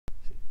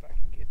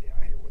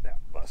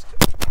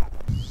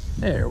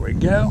There we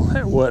go.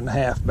 That wasn't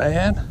half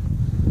bad.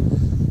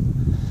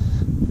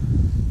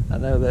 I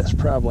know that's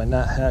probably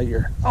not how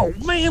you're... Oh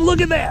man,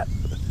 look at that!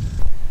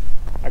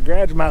 I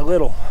grabbed my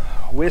little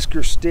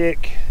whisker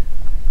stick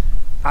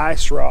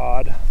ice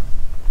rod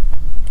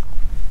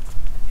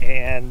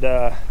and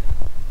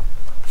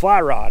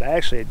fly rod. I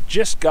actually had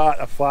just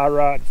got a fly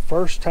rod,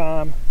 first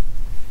time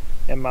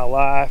in my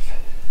life.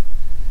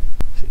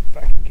 See if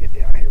I can get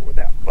down here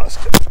without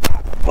busting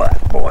my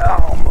butt. Boy,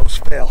 I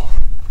almost fell.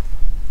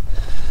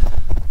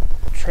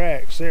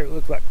 Tracks there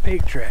look like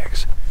pig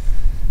tracks.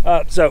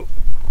 So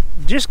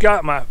just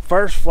got my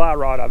first fly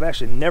rod. I've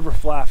actually never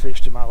fly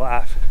fished in my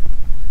life,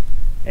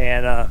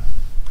 and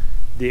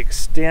the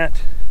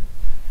extent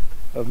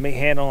of me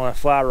handling a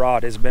fly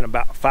rod has been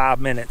about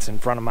 5 minutes in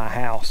front of my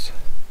house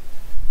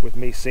with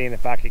me seeing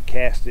if I could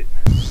cast it.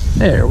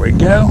 There we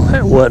go.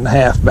 That wasn't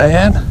half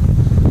bad.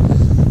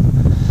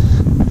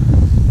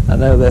 I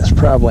know that's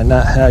probably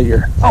not how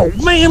you're... Oh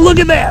man, look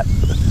at that!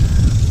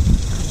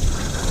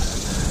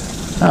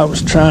 I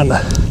was trying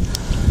to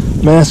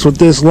mess with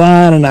this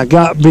line and I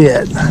got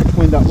bit.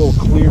 Between that little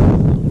clear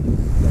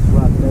that's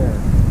right there.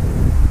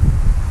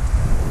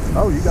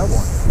 Oh, you got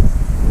one.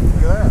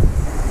 Look at that.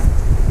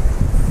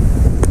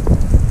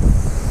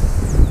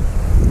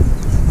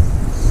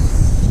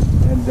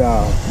 And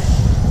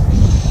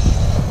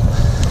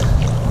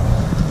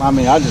I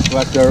mean, I just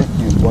left there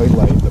and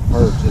waylaid the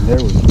perch, and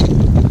there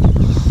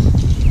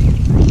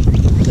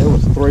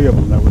was 3 of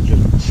them that were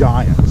just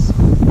giants.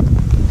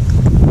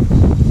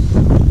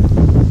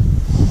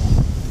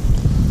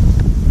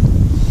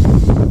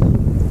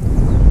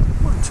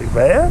 Too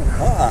bad.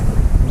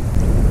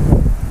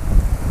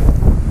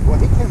 Well,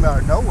 he came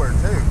out of nowhere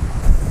too.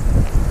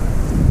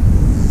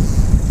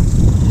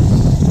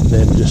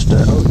 Then just hey,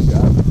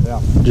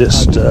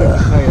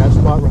 that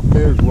spot right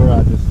there is where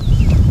I just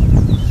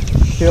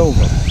killed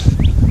them.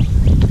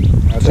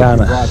 I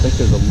think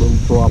there's a little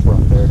drop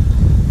right there.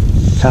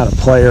 Kind of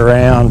play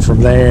around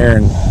from there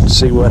and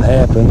see what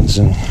happens,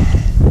 and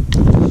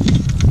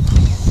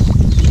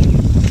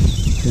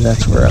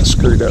that's where I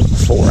screwed up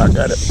before. I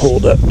got it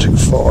pulled up too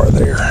far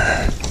there.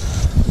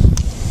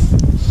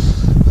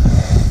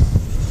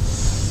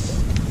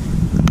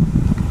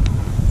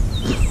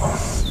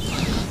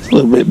 It's a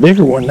little bit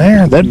bigger one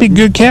there. That'd be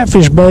good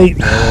catfish bait.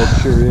 Yeah, it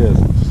sure is.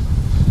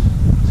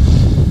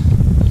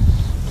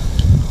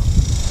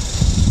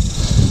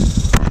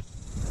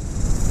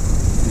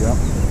 Yep.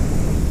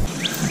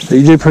 So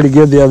you did pretty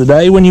good the other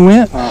day when you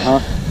went?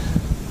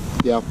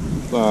 Yeah.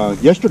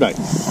 Yesterday.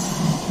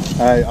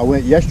 I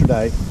went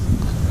yesterday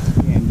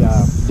and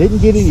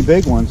didn't get any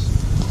big ones,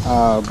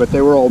 but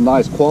they were all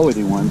nice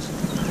quality ones.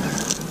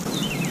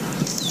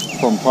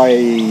 From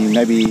probably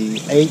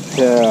maybe 8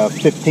 to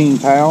 15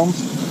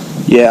 pounds.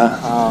 Yeah.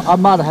 I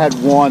might have had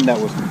one that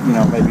was,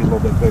 maybe a little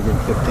bit bigger than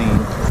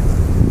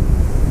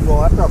 15.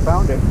 Well, after I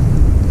found it,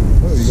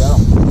 there you go.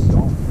 It's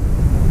gone.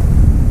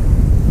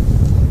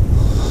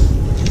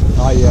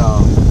 I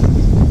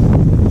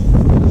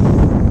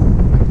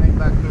came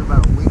back there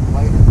about a week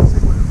later to see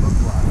what it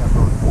looked like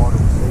after the water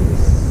was sealed.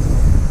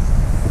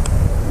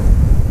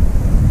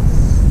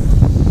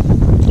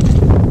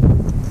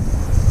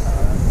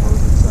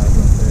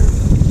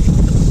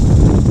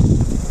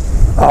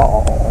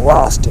 Oh,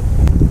 lost it.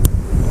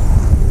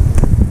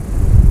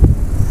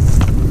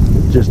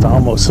 Just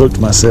almost hooked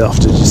myself.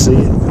 Did you see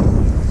it?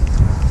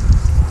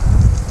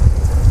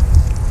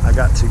 I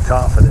got too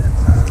confident.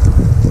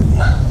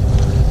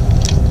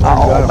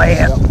 Oh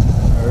man. Yep.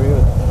 There he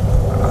is.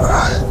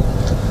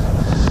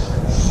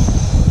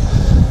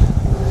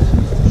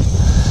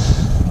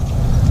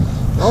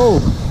 Oh,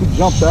 he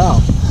jumped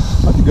out.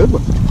 That's a good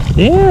one.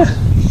 Yeah.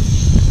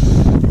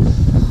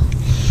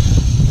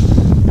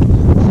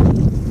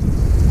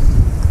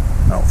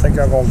 I don't think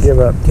I'm gonna give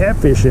up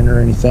catfishing or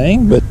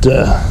anything, but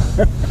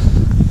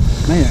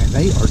man,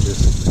 they are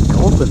just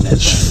gulping it.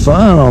 It's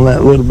fun on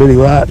that little bitty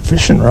light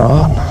fishing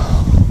rod.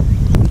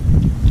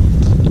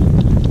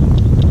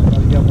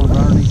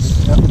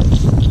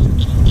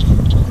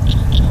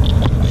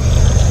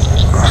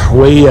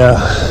 We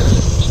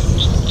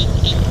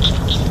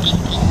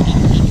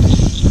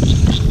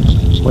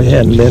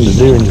hadn't been to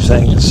do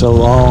anything in so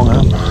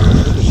long.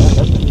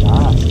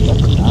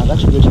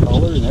 That's a good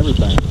color and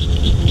everything.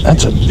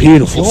 That's a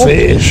beautiful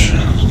fish. I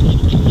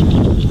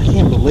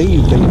can't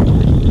believe they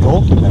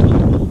gulped that.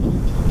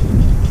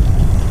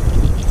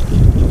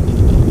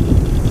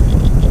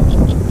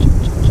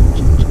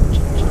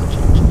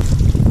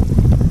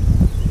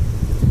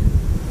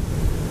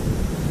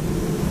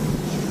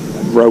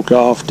 Broke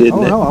off,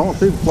 didn't it? No, I don't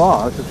see the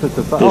fly.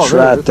 It's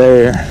right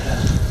there.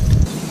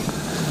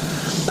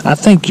 I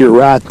think you're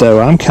right,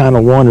 though. I'm kind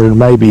of wondering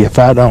maybe if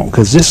I don't,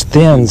 because this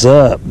thins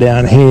up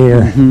down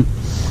here.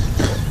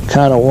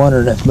 Kind of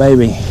wondering if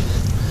maybe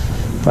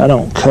if I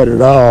don't cut it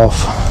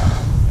off.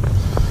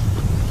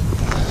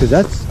 Because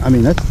that's, how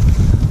many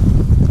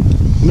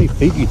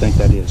feet do you think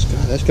that is?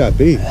 God, that's got to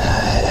be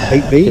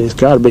 8 feet. It's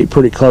got to be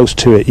pretty close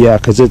to it, yeah,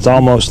 because it's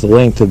almost the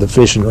length of the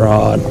fishing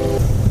rod.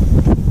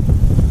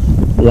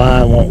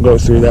 Line won't go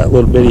through that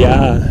little bitty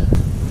eye.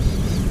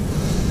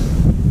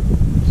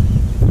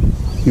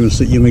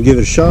 You want to give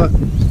it a shot?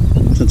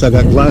 Since I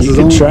got glasses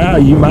you on. can try.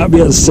 You might be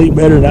able to see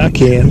better than I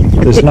can.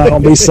 It's not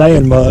going to be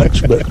saying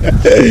much, but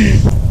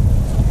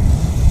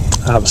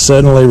I've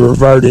suddenly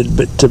reverted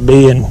to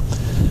being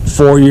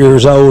 4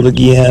 years old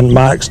again.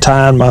 Mike's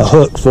tying my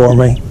hook for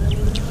me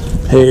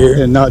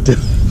here. And not doing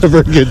a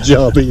very good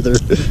job either.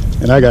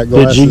 And I got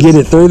glasses. Did you get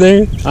it through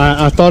there?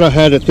 I thought I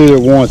had it through there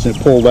once and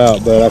it pulled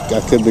out, but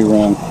I could be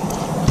wrong.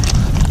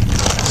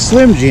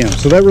 Slim Jim,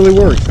 so that really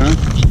works, huh?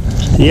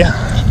 Yeah.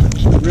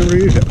 I've never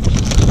used it.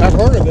 I've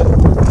heard of it.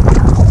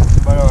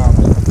 But,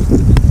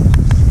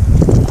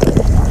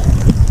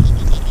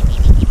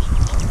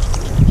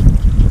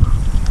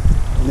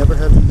 never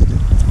have used it.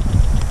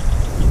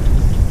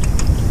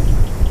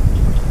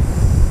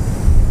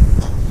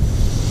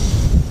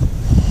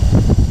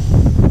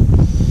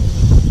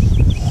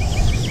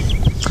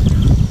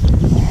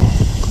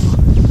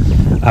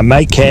 I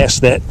may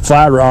cast that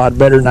fly rod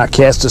better than I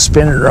cast a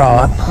spinning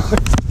rod.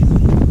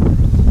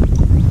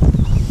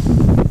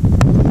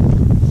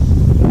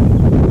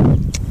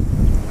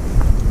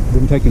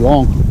 Didn't take you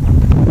long.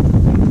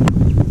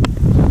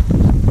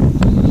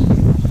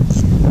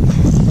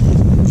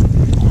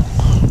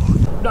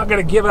 I'm not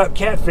going to give up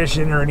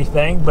catfishing or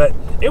anything, but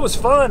it was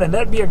fun, and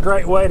that'd be a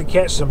great way to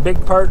catch some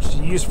big perch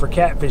to use for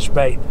catfish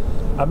bait.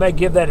 I may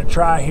give that a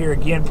try here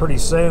again pretty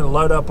soon,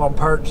 load up on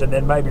perch, and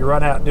then maybe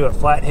run out and do a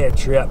flathead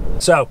trip.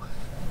 So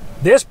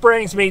this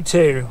brings me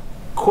to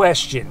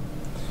question.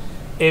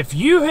 If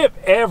you have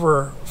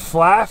ever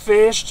fly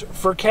fished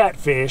for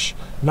catfish,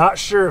 not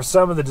sure if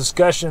some of the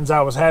discussions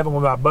I was having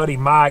with my buddy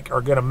Mike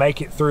are going to make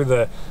it through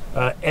the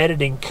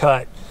editing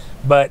cut,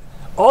 but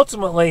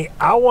ultimately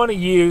I want to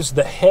use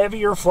the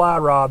heavier fly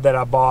rod that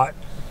I bought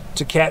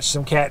to catch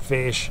some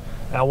catfish.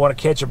 I want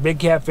to catch a big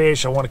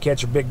catfish, I want to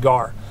catch a big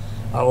gar.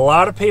 A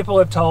lot of people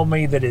have told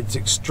me that it's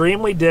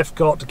extremely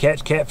difficult to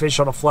catch catfish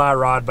on a fly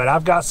rod, but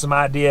I've got some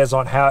ideas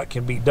on how it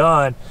can be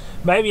done.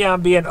 Maybe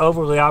I'm being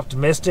overly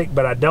optimistic,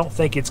 but I don't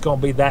think it's going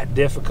to be that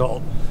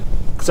difficult.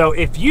 So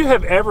if you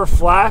have ever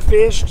fly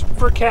fished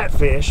for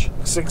catfish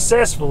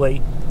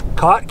successfully,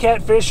 caught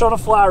catfish on a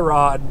fly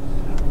rod,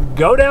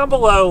 go down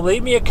below,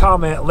 leave me a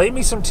comment, leave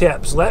me some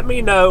tips. Let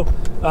me know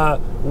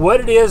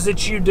what it is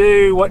that you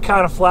do, what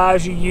kind of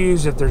flies you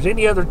use, if there's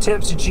any other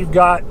tips that you've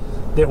got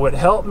that would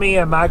help me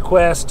in my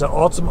quest to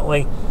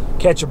ultimately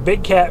catch a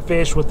big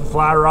catfish with the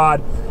fly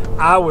rod.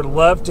 I would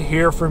love to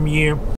hear from you.